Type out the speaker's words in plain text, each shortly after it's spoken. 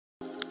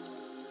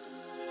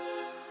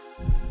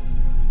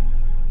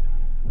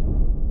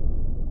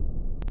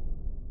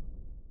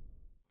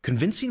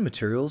Convincing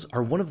materials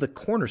are one of the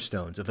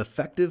cornerstones of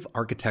effective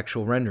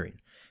architectural rendering.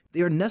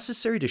 They are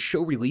necessary to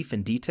show relief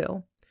and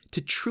detail,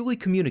 to truly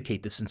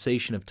communicate the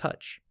sensation of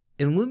touch.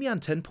 In Lumion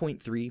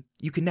 10.3,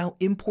 you can now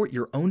import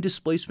your own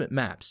displacement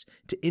maps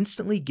to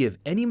instantly give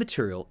any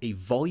material a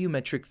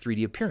volumetric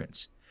 3D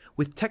appearance,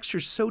 with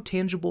textures so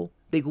tangible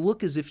they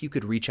look as if you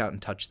could reach out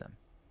and touch them.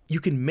 You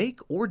can make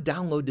or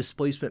download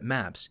displacement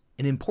maps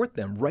and import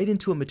them right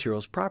into a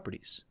material's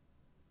properties.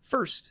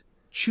 First,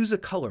 choose a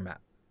color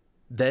map.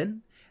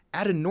 Then,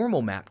 add a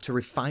normal map to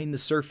refine the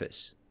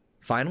surface.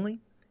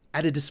 Finally,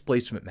 add a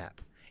displacement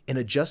map and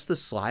adjust the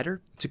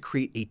slider to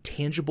create a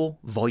tangible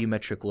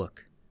volumetric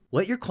look.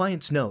 Let your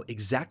clients know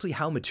exactly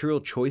how material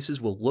choices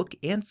will look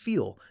and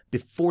feel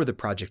before the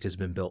project has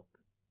been built.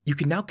 You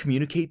can now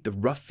communicate the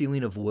rough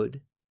feeling of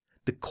wood,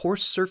 the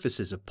coarse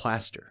surfaces of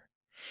plaster,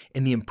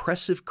 and the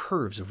impressive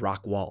curves of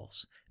rock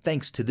walls,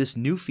 thanks to this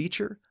new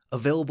feature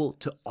available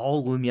to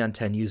all Lumion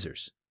 10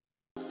 users.